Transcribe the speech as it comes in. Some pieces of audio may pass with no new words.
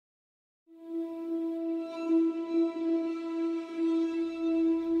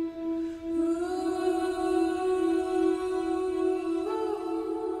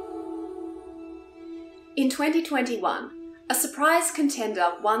In 2021, a surprise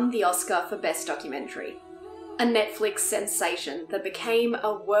contender won the Oscar for Best Documentary, a Netflix sensation that became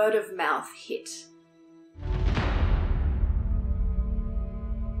a word-of-mouth hit.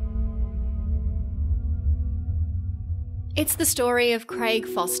 It's the story of Craig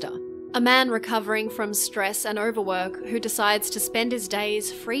Foster, a man recovering from stress and overwork who decides to spend his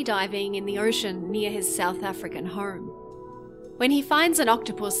days free-diving in the ocean near his South African home. When he finds an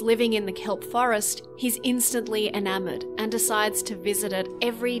octopus living in the kelp forest, he's instantly enamoured and decides to visit it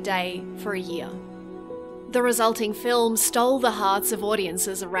every day for a year. The resulting film stole the hearts of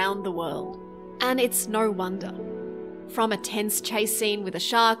audiences around the world, and it's no wonder. From a tense chase scene with a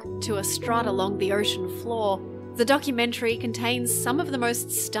shark to a strut along the ocean floor, the documentary contains some of the most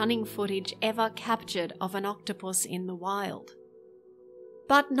stunning footage ever captured of an octopus in the wild.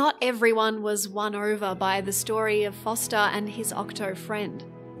 But not everyone was won over by the story of Foster and his octo friend,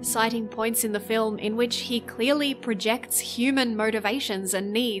 citing points in the film in which he clearly projects human motivations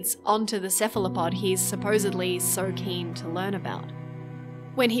and needs onto the cephalopod he's supposedly so keen to learn about.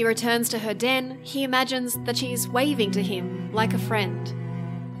 When he returns to her den, he imagines that she's waving to him like a friend.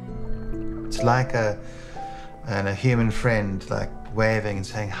 It's like a human friend, like waving and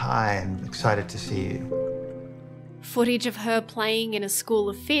saying hi and excited to see you. Footage of her playing in a school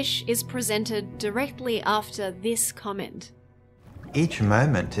of fish is presented directly after this comment. Each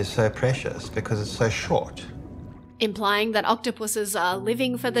moment is so precious because it's so short. Implying that octopuses are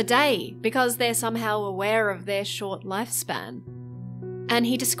living for the day because they're somehow aware of their short lifespan. And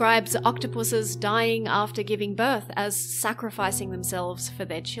he describes octopuses dying after giving birth as sacrificing themselves for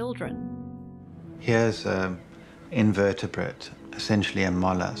their children. Here's an invertebrate, essentially a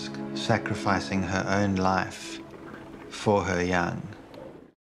mollusk, sacrificing her own life for her young.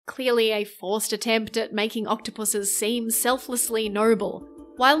 Clearly a forced attempt at making octopuses seem selflessly noble,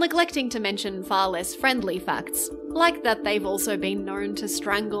 while neglecting to mention far less friendly facts, like that they've also been known to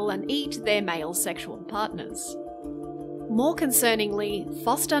strangle and eat their male sexual partners. More concerningly,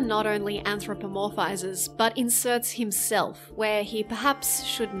 Foster not only anthropomorphizes, but inserts himself where he perhaps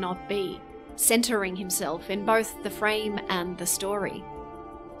should not be, centering himself in both the frame and the story.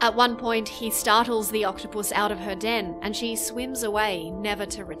 At one point, he startles the octopus out of her den and she swims away, never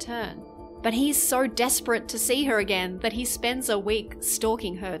to return. But he's so desperate to see her again that he spends a week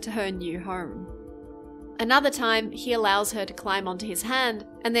stalking her to her new home. Another time, he allows her to climb onto his hand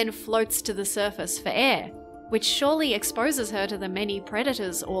and then floats to the surface for air, which surely exposes her to the many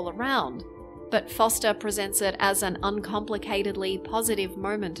predators all around. But Foster presents it as an uncomplicatedly positive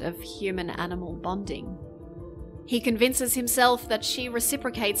moment of human-animal bonding. He convinces himself that she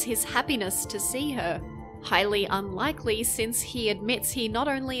reciprocates his happiness to see her, highly unlikely since he admits he not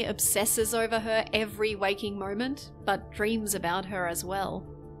only obsesses over her every waking moment, but dreams about her as well.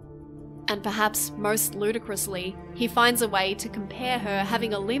 And perhaps most ludicrously, he finds a way to compare her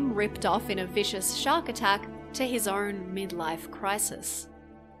having a limb ripped off in a vicious shark attack to his own midlife crisis.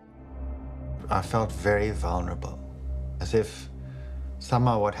 I felt very vulnerable, as if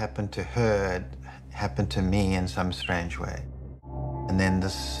somehow what happened to her had happened to me in some strange way. And then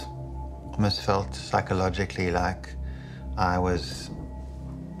this almost felt psychologically like I was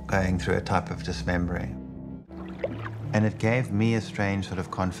going through a type of dismembering. And it gave me a strange sort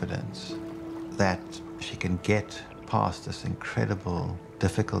of confidence that she can get past this incredible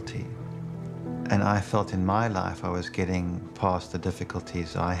difficulty. And I felt in my life I was getting past the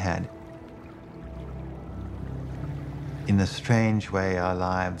difficulties I had. In a strange way, our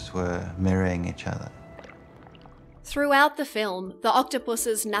lives were mirroring each other. Throughout the film, the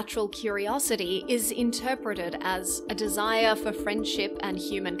octopus's natural curiosity is interpreted as a desire for friendship and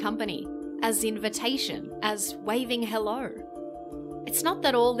human company, as invitation, as waving hello. It's not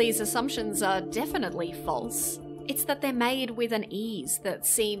that all these assumptions are definitely false, it's that they're made with an ease that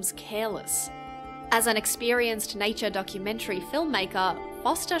seems careless. As an experienced nature documentary filmmaker,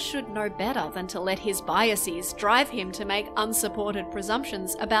 Foster should know better than to let his biases drive him to make unsupported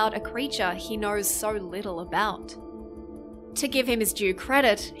presumptions about a creature he knows so little about. To give him his due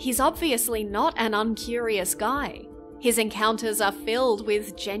credit, he's obviously not an uncurious guy. His encounters are filled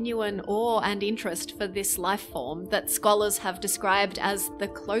with genuine awe and interest for this life form that scholars have described as the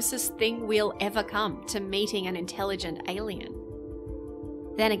closest thing we'll ever come to meeting an intelligent alien.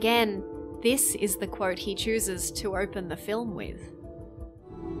 Then again, this is the quote he chooses to open the film with.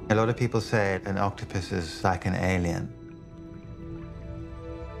 A lot of people say an octopus is like an alien.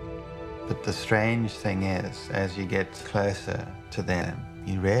 But the strange thing is, as you get closer to them,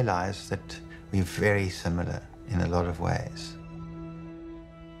 you realize that we're very similar in a lot of ways.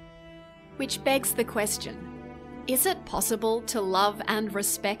 Which begs the question, Is it possible to love and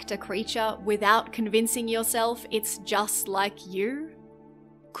respect a creature without convincing yourself it's just like you?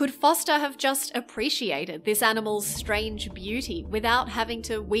 Could Foster have just appreciated this animal's strange beauty without having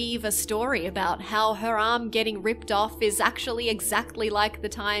to weave a story about how her arm getting ripped off is actually exactly like the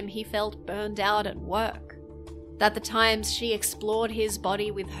time he felt burned out at work? That the times she explored his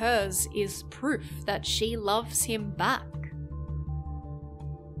body with hers is proof that she loves him back?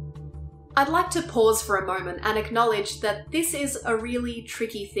 I'd like to pause for a moment and acknowledge that this is a really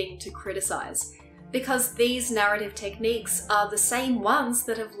tricky thing to criticize, because these narrative techniques are the same ones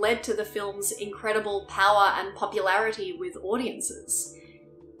that have led to the film's incredible power and popularity with audiences.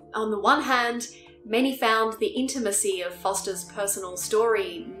 On the one hand, many found the intimacy of Foster's personal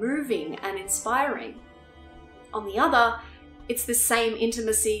story moving and inspiring. On the other, it's this same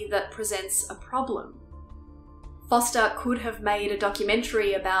intimacy that presents a problem. Foster could have made a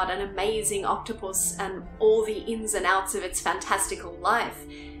documentary about an amazing octopus and all the ins and outs of its fantastical life,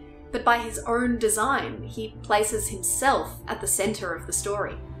 but by his own design, he places himself at the centre of the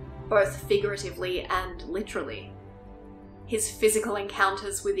story, both figuratively and literally. His physical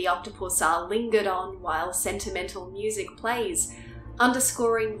encounters with the octopus are lingered on while sentimental music plays,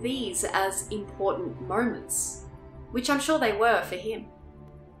 underscoring these as important moments, which I'm sure they were for him.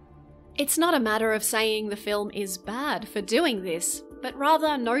 It's not a matter of saying the film is bad for doing this, but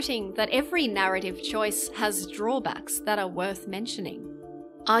rather noting that every narrative choice has drawbacks that are worth mentioning.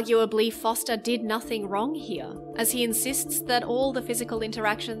 Arguably, Foster did nothing wrong here, as he insists that all the physical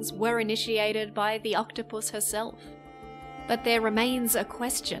interactions were initiated by the octopus herself. But there remains a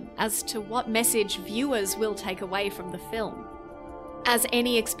question as to what message viewers will take away from the film. As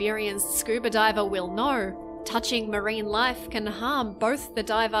any experienced scuba diver will know, touching marine life can harm both the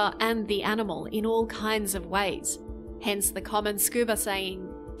diver and the animal in all kinds of ways. Hence the common scuba saying,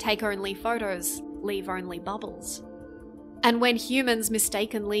 "Take only photos, leave only bubbles." And when humans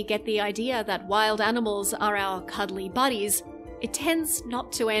mistakenly get the idea that wild animals are our cuddly buddies, it tends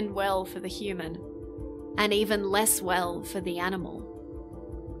not to end well for the human, and even less well for the animal.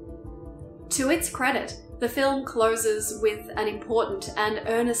 To its credit, the film closes with an important and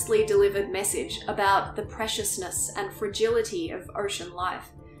earnestly delivered message about the preciousness and fragility of ocean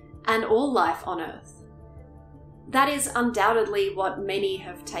life, and all life on Earth. That is undoubtedly what many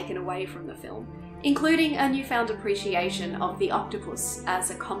have taken away from the film, including a newfound appreciation of the octopus as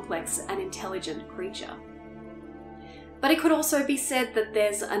a complex and intelligent creature. But it could also be said that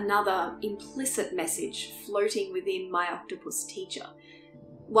there's another implicit message floating within My Octopus Teacher,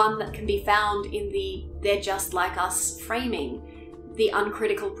 one that can be found in the "they're just like us" framing, the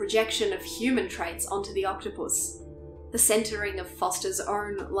uncritical projection of human traits onto the octopus, the centering of Foster's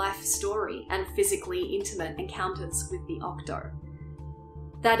own life story and physically intimate encounters with the octo.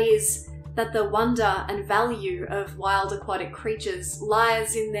 That is, that the wonder and value of wild aquatic creatures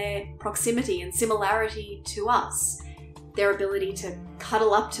lies in their proximity and similarity to us, their ability to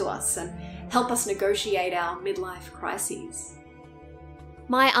cuddle up to us and help us negotiate our midlife crises.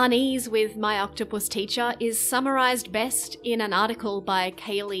 My unease with My Octopus Teacher is summarised best in an article by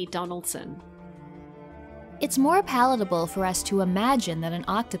Kaylee Donaldson. It's more palatable for us to imagine that an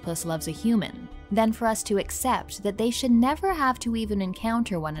octopus loves a human than for us to accept that they should never have to even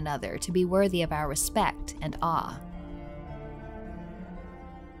encounter one another to be worthy of our respect and awe.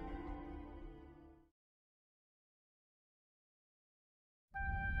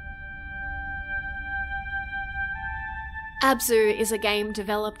 Abzu is a game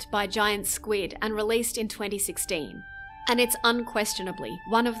developed by Giant Squid and released in 2016, and it's unquestionably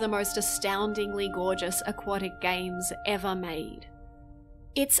one of the most astoundingly gorgeous aquatic games ever made.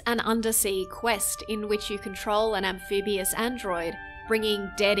 It's an undersea quest in which you control an amphibious android,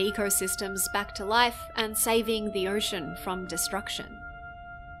 bringing dead ecosystems back to life and saving the ocean from destruction.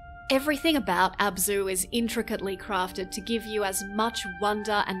 Everything about Abzu is intricately crafted to give you as much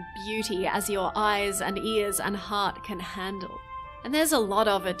wonder and beauty as your eyes and ears and heart can handle, and there's a lot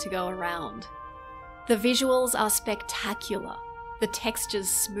of it to go around. The visuals are spectacular, the textures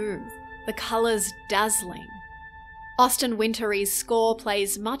smooth, the colours dazzling. Austin Wintory's score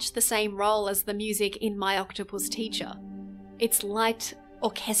plays much the same role as the music in My Octopus Teacher. It's light,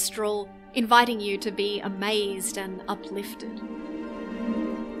 orchestral, inviting you to be amazed and uplifted.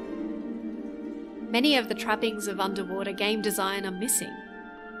 Many of the trappings of underwater game design are missing.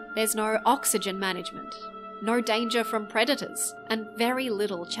 There's no oxygen management, no danger from predators, and very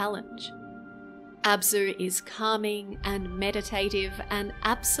little challenge. Abzu is calming and meditative and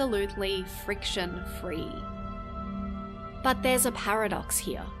absolutely friction-free. But there's a paradox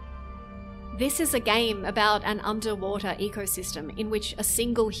here. This is a game about an underwater ecosystem in which a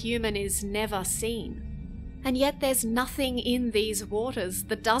single human is never seen. And yet there's nothing in these waters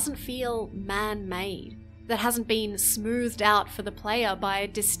that doesn't feel man-made, that hasn't been smoothed out for the player by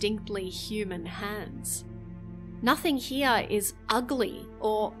distinctly human hands. Nothing here is ugly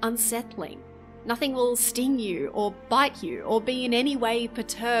or unsettling. Nothing will sting you or bite you or be in any way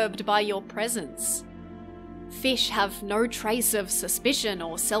perturbed by your presence. Fish have no trace of suspicion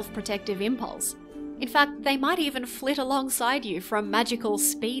or self-protective impulse. In fact, they might even flit alongside you from magical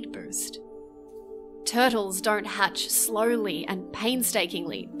speed boost. Turtles don't hatch slowly and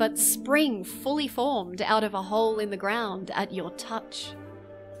painstakingly, but spring fully formed out of a hole in the ground at your touch.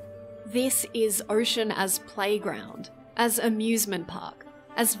 This is ocean as playground, as amusement park,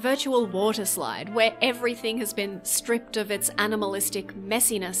 as virtual water slide, where everything has been stripped of its animalistic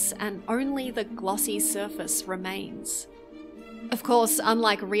messiness and only the glossy surface remains. Of course,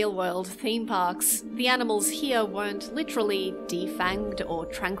 unlike real-world theme parks, the animals here weren't literally defanged or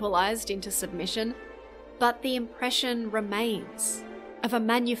tranquilized into submission, but the impression remains of a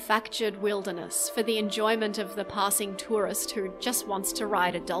manufactured wilderness for the enjoyment of the passing tourist who just wants to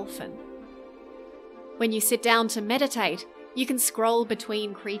ride a dolphin. When you sit down to meditate, you can scroll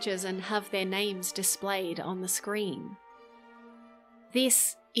between creatures and have their names displayed on the screen.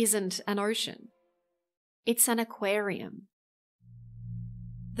 This isn't an ocean. It's an aquarium.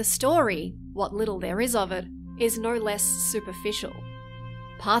 The story, what little there is of it, is no less superficial.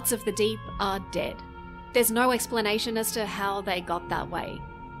 Parts of the deep are dead. There's no explanation as to how they got that way.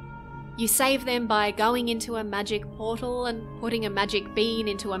 You save them by going into a magic portal and putting a magic bean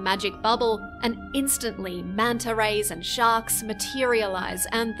into a magic bubble, and instantly manta rays and sharks materialize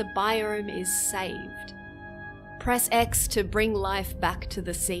and the biome is saved. Press X to bring life back to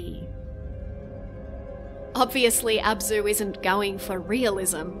the sea. Obviously, Abzu isn't going for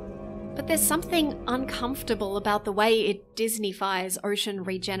realism, but there's something uncomfortable about the way it Disneyfies ocean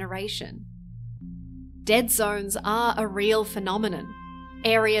regeneration. Dead zones are a real phenomenon.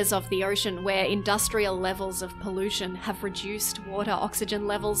 Areas of the ocean where industrial levels of pollution have reduced water oxygen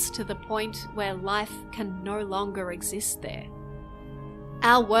levels to the point where life can no longer exist there.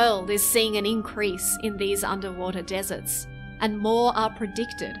 Our world is seeing an increase in these underwater deserts, and more are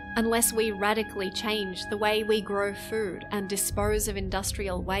predicted unless we radically change the way we grow food and dispose of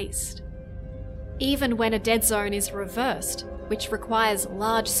industrial waste. Even when a dead zone is reversed, which requires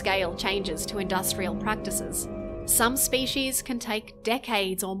large-scale changes to industrial practices, some species can take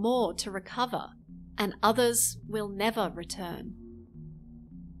decades or more to recover, and others will never return.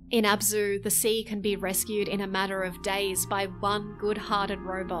 In Abzu, the sea can be rescued in a matter of days by one good-hearted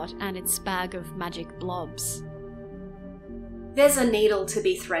robot and its bag of magic blobs. There's a needle to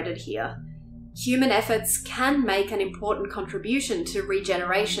be threaded here. Human efforts can make an important contribution to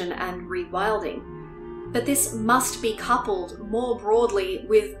regeneration and rewilding, but this must be coupled more broadly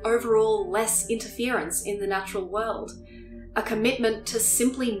with overall less interference in the natural world, a commitment to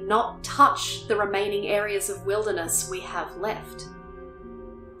simply not touch the remaining areas of wilderness we have left.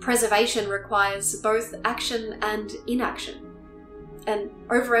 Preservation requires both action and inaction, and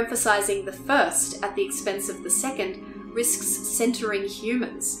overemphasizing the first at the expense of the second risks centering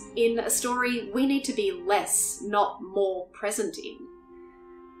humans in a story we need to be less, not more, present in.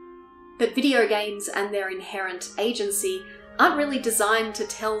 But video games and their inherent agency aren't really designed to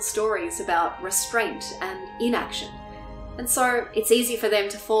tell stories about restraint and inaction, and so it's easy for them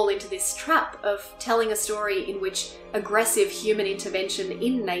to fall into this trap of telling a story in which aggressive human intervention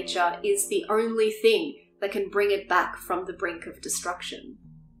in nature is the only thing that can bring it back from the brink of destruction.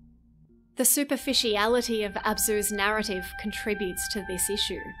 The superficiality of Abzu's narrative contributes to this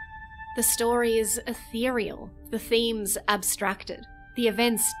issue. The story is ethereal, the themes abstracted, the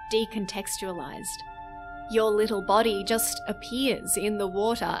events decontextualized. Your little body just appears in the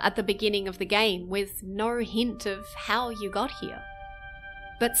water at the beginning of the game with no hint of how you got here.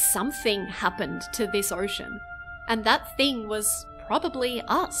 But something happened to this ocean, and that thing was probably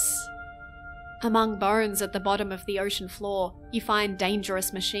us. Among bones at the bottom of the ocean floor, you find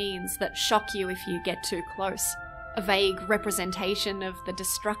dangerous machines that shock you if you get too close, a vague representation of the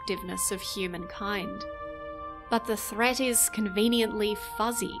destructiveness of humankind. But the threat is conveniently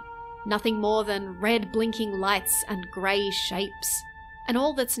fuzzy, nothing more than red blinking lights and grey shapes. And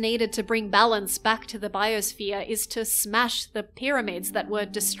all that's needed to bring balance back to the biosphere is to smash the pyramids that were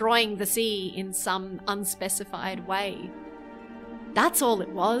destroying the sea in some unspecified way. That's all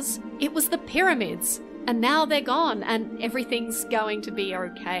it was. It was the pyramids, and now they're gone and everything's going to be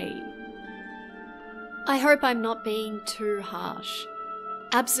okay. I hope I'm not being too harsh.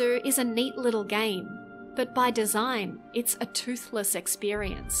 Abzu is a neat little game, but by design, it's a toothless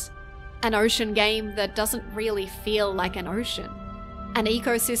experience. An ocean game that doesn't really feel like an ocean. An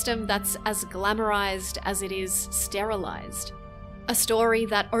ecosystem that's as glamorized as it is sterilized. A story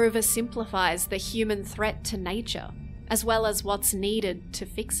that oversimplifies the human threat to nature, as well as what's needed to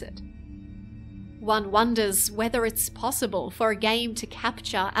fix it. One wonders whether it's possible for a game to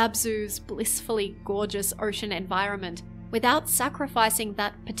capture Abzu's blissfully gorgeous ocean environment without sacrificing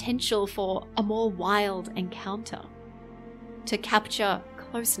that potential for a more wild encounter. To capture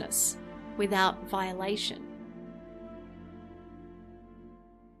closeness without violation.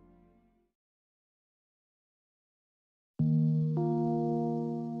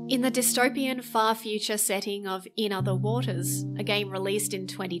 In the dystopian far future setting of In Other Waters, a game released in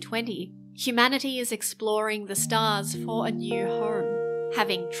 2020, humanity is exploring the stars for a new home,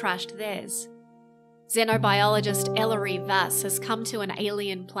 having trashed theirs. Xenobiologist Ellery Vass has come to an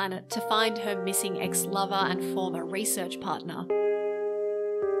alien planet to find her missing ex-lover and former research partner.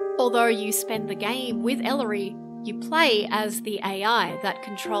 Although you spend the game with Ellery, you play as the AI that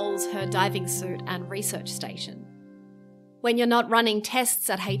controls her diving suit and research station. When you're not running tests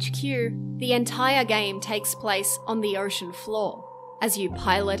at HQ, the entire game takes place on the ocean floor, as you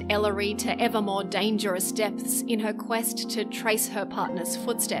pilot Ellery to ever more dangerous depths in her quest to trace her partner's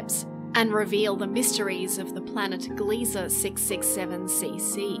footsteps and reveal the mysteries of the planet Gliese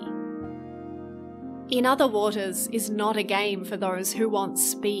 667cc. In Other Waters is not a game for those who want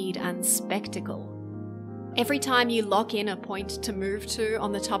speed and spectacle. Every time you lock in a point to move to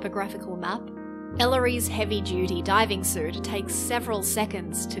on the topographical map, Ellery's heavy-duty diving suit takes several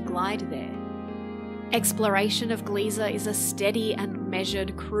seconds to glide there. Exploration of Gliese is a steady and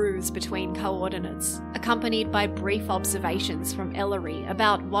measured cruise between coordinates, accompanied by brief observations from Ellery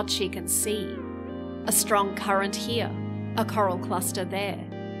about what she can see. A strong current here, a coral cluster there.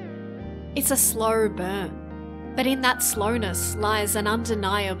 It's a slow burn, but in that slowness lies an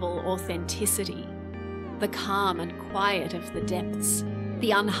undeniable authenticity. The calm and quiet of the depths,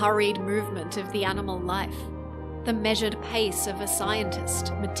 the unhurried movement of the animal life, the measured pace of a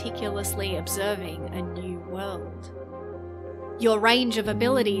scientist meticulously observing a new world. Your range of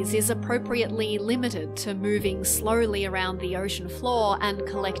abilities is appropriately limited to moving slowly around the ocean floor and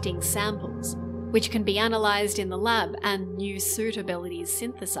collecting samples, which can be analysed in the lab and new suit abilities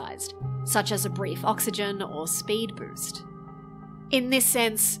synthesised, such as a brief oxygen or speed boost. In this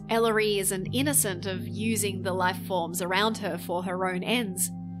sense, Ellery isn't innocent of using the life forms around her for her own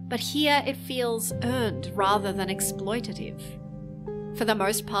ends, but here it feels earned rather than exploitative. For the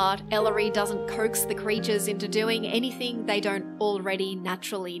most part, Ellery doesn't coax the creatures into doing anything they don't already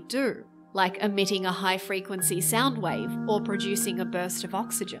naturally do, like emitting a high-frequency sound wave or producing a burst of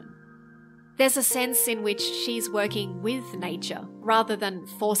oxygen. There's a sense in which she's working with nature rather than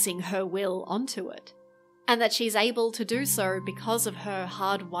forcing her will onto it, and that she's able to do so because of her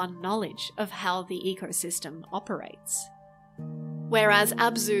hard-won knowledge of how the ecosystem operates. Whereas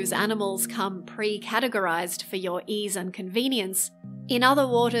Abzu's animals come pre-categorized for your ease and convenience, In Other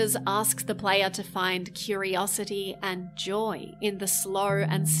Waters asks the player to find curiosity and joy in the slow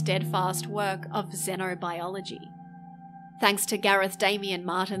and steadfast work of xenobiology. Thanks to Gareth Damian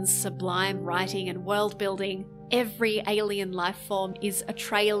Martin's sublime writing and world-building, every alien life form is a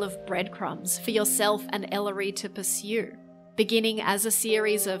trail of breadcrumbs for yourself and Ellery to pursue, beginning as a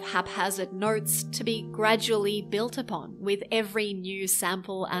series of haphazard notes to be gradually built upon with every new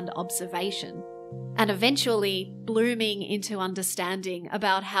sample and observation, and eventually blooming into understanding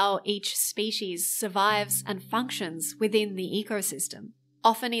about how each species survives and functions within the ecosystem,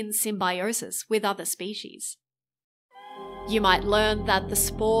 often in symbiosis with other species. You might learn that the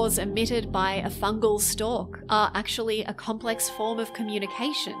spores emitted by a fungal stalk are actually a complex form of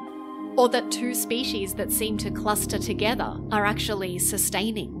communication, or that two species that seem to cluster together are actually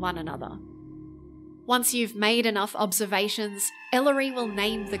sustaining one another. Once you've made enough observations, Ellery will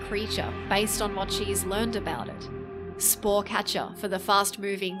name the creature based on what she's learned about it. Spore catcher for the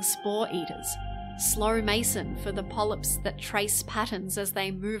fast-moving spore eaters, slow mason for the polyps that trace patterns as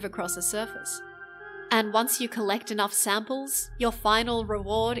they move across a surface. And once you collect enough samples, your final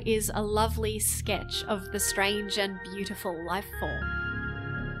reward is a lovely sketch of the strange and beautiful life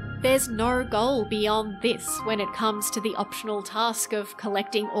form. There's no goal beyond this when it comes to the optional task of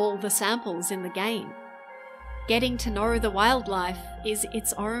collecting all the samples in the game. Getting to know the wildlife is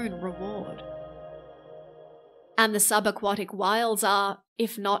its own reward. And the subaquatic wilds are,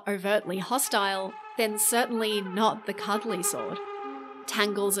 if not overtly hostile, then certainly not the cuddly sort.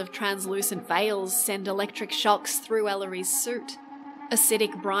 Tangles of translucent veils send electric shocks through Ellery's suit.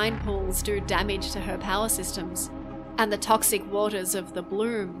 Acidic brine pools do damage to her power systems, and the toxic waters of the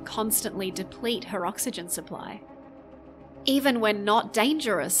bloom constantly deplete her oxygen supply. Even when not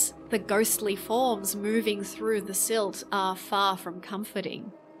dangerous, the ghostly forms moving through the silt are far from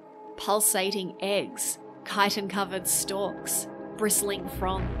comforting. Pulsating eggs, chitin-covered stalks, bristling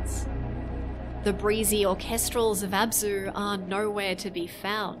fronds. The breezy orchestrals of Abzu are nowhere to be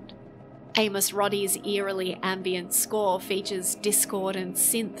found. Amos Roddy's eerily ambient score features discordant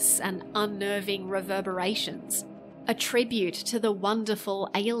synths and unnerving reverberations, a tribute to the wonderful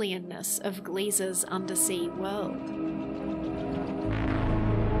alienness of Gleeser's undersea world.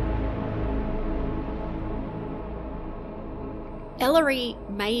 Ellery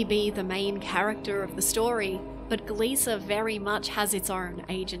may be the main character of the story, but Gleeser very much has its own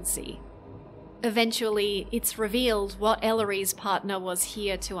agency. Eventually, it's revealed what Ellery's partner was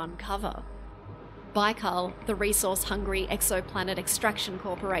here to uncover. Baikal, the resource-hungry exoplanet extraction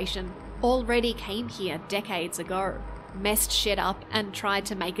corporation, already came here decades ago, messed shit up and tried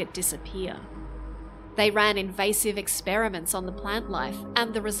to make it disappear. They ran invasive experiments on the plant life,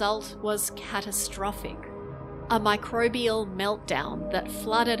 and the result was catastrophic. A microbial meltdown that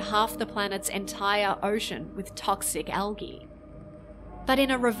flooded half the planet's entire ocean with toxic algae. But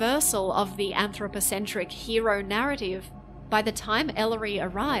in a reversal of the anthropocentric hero narrative, by the time Ellery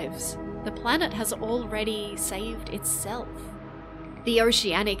arrives, the planet has already saved itself. The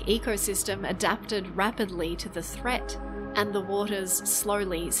oceanic ecosystem adapted rapidly to the threat, and the waters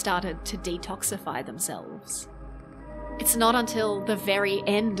slowly started to detoxify themselves. It's not until the very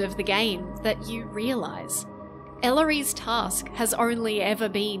end of the game that you realise Ellery's task has only ever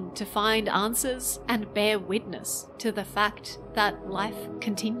been to find answers and bear witness to the fact that life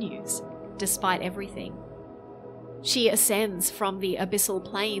continues, despite everything. She ascends from the abyssal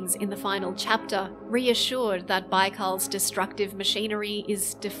plains in the final chapter, reassured that Baikal's destructive machinery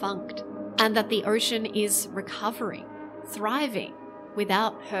is defunct, and that the ocean is recovering, thriving,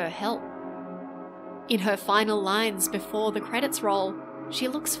 without her help. In her final lines before the credits roll, she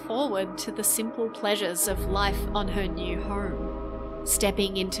looks forward to the simple pleasures of life on her new home,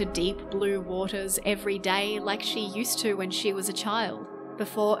 stepping into deep blue waters every day like she used to when she was a child,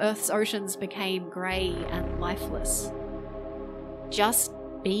 before Earth's oceans became grey and lifeless. Just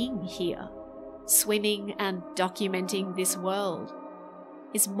being here, swimming and documenting this world,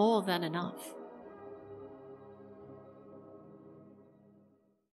 is more than enough.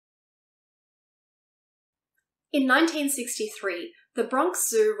 In 1963, the Bronx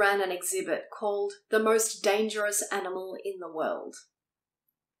Zoo ran an exhibit called The Most Dangerous Animal in the World.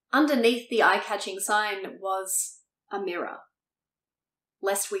 Underneath the eye-catching sign was a mirror.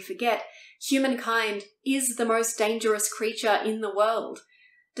 Lest we forget, humankind is the most dangerous creature in the world,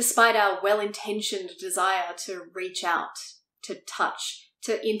 despite our well-intentioned desire to reach out, to touch,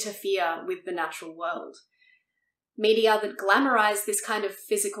 to interfere with the natural world. Media that glamorize this kind of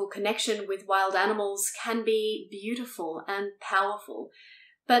physical connection with wild animals can be beautiful and powerful,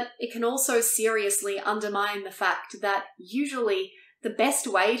 but it can also seriously undermine the fact that usually the best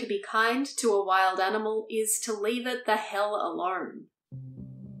way to be kind to a wild animal is to leave it the hell alone.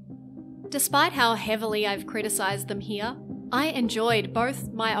 Despite how heavily I've criticized them here, I enjoyed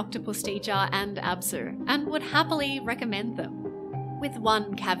both My Octopus Teacher and Abzu, and would happily recommend them, with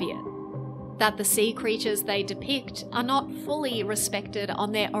one caveat: that the sea creatures they depict are not fully respected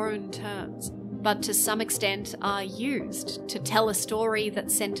on their own terms, but to some extent are used to tell a story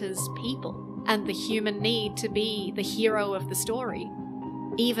that centres people and the human need to be the hero of the story,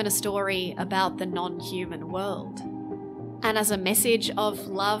 even a story about the non-human world. And as a message of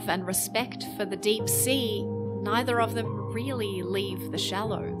love and respect for the deep sea, neither of them really leave the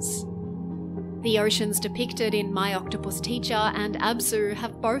shallows. The oceans depicted in My Octopus Teacher and Abzu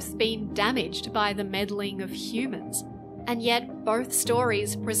have both been damaged by the meddling of humans, and yet both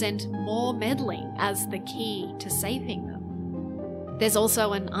stories present more meddling as the key to saving them. There's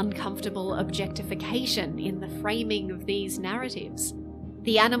also an uncomfortable objectification in the framing of these narratives.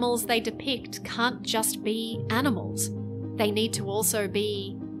 The animals they depict can't just be animals. They need to also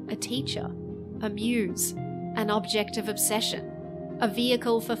be a teacher, a muse, an object of obsession, a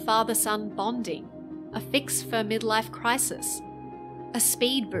vehicle for father-son bonding, a fix for midlife crisis, a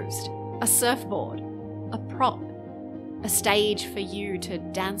speed boost, a surfboard, a prop, a stage for you to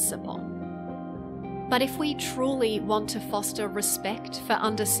dance upon. But if we truly want to foster respect for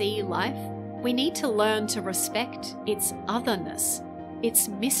undersea life, we need to learn to respect its otherness, its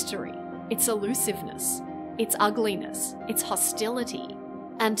mystery, its elusiveness, its ugliness, its hostility,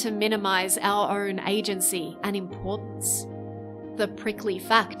 and to minimize our own agency and importance. The prickly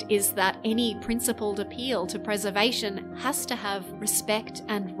fact is that any principled appeal to preservation has to have respect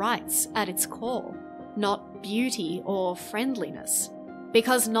and rights at its core, not beauty or friendliness.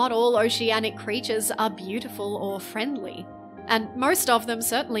 Because not all oceanic creatures are beautiful or friendly, And most of them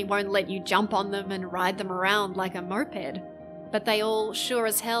certainly won't let you jump on them and ride them around like a moped, but they all sure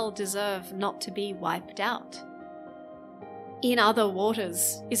as hell deserve not to be wiped out. In Other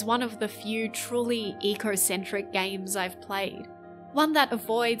Waters is one of the few truly eco-centric games I've played, one that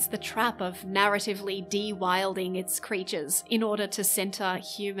avoids the trap of narratively de-wilding its creatures in order to centre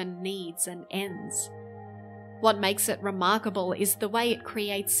human needs and ends. What makes it remarkable is the way it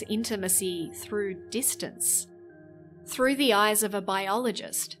creates intimacy through distance. Through the eyes of a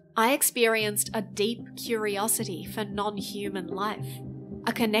biologist, I experienced a deep curiosity for non-human life,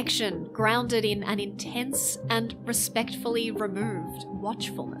 a connection grounded in an intense and respectfully removed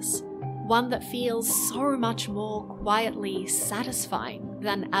watchfulness, one that feels so much more quietly satisfying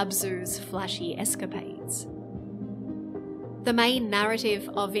than Abzu's flashy escapades. The main narrative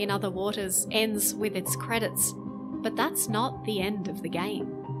of In Other Waters ends with its credits, but that's not the end of the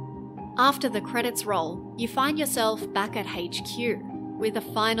game. After the credits roll, you find yourself back at HQ, with a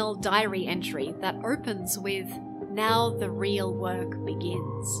final diary entry that opens with, "Now the real work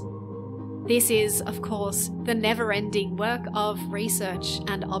begins." This is, of course, the never-ending work of research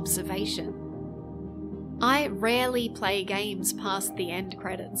and observation. I rarely play games past the end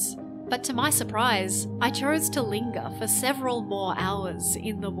credits, but to my surprise, I chose to linger for several more hours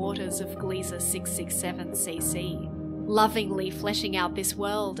in the waters of Gliesa 667cc, lovingly fleshing out this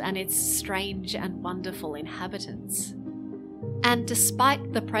world and its strange and wonderful inhabitants. And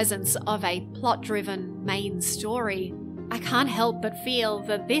despite the presence of a plot-driven main story, I can't help but feel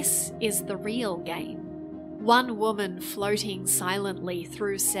that this is the real game. One woman floating silently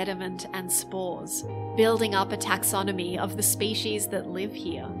through sediment and spores, building up a taxonomy of the species that live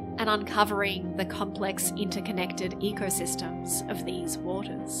here, and uncovering the complex interconnected ecosystems of these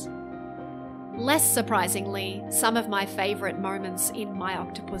waters. Less surprisingly, some of my favourite moments in My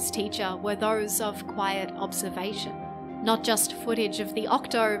Octopus Teacher were those of quiet observation. Not just footage of the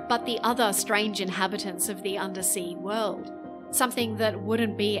Octo, but the other strange inhabitants of the undersea world. Something that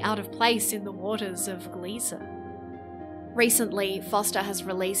wouldn't be out of place in the waters of Gliesa. Recently, Foster has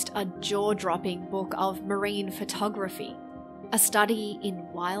released a jaw-dropping book of marine photography, a study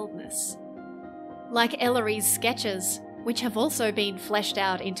in wildness. Like Ellery's sketches, which have also been fleshed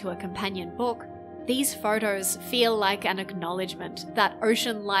out into a companion book, these photos feel like an acknowledgement that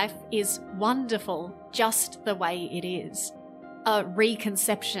ocean life is wonderful just the way it is. A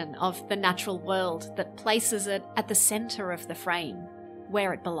reconception of the natural world that places it at the centre of the frame,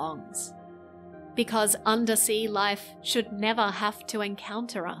 where it belongs. Because undersea life should never have to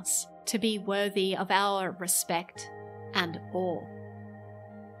encounter us to be worthy of our respect and awe.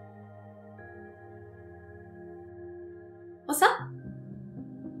 What's up?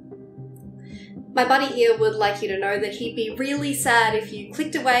 My buddy here would like you to know that he'd be really sad if you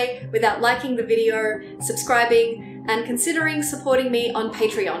clicked away without liking the video, subscribing, and considering supporting me on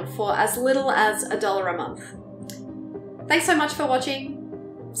Patreon for as little as $1 a month. Thanks so much for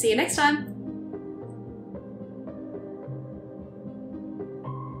watching. See you next time.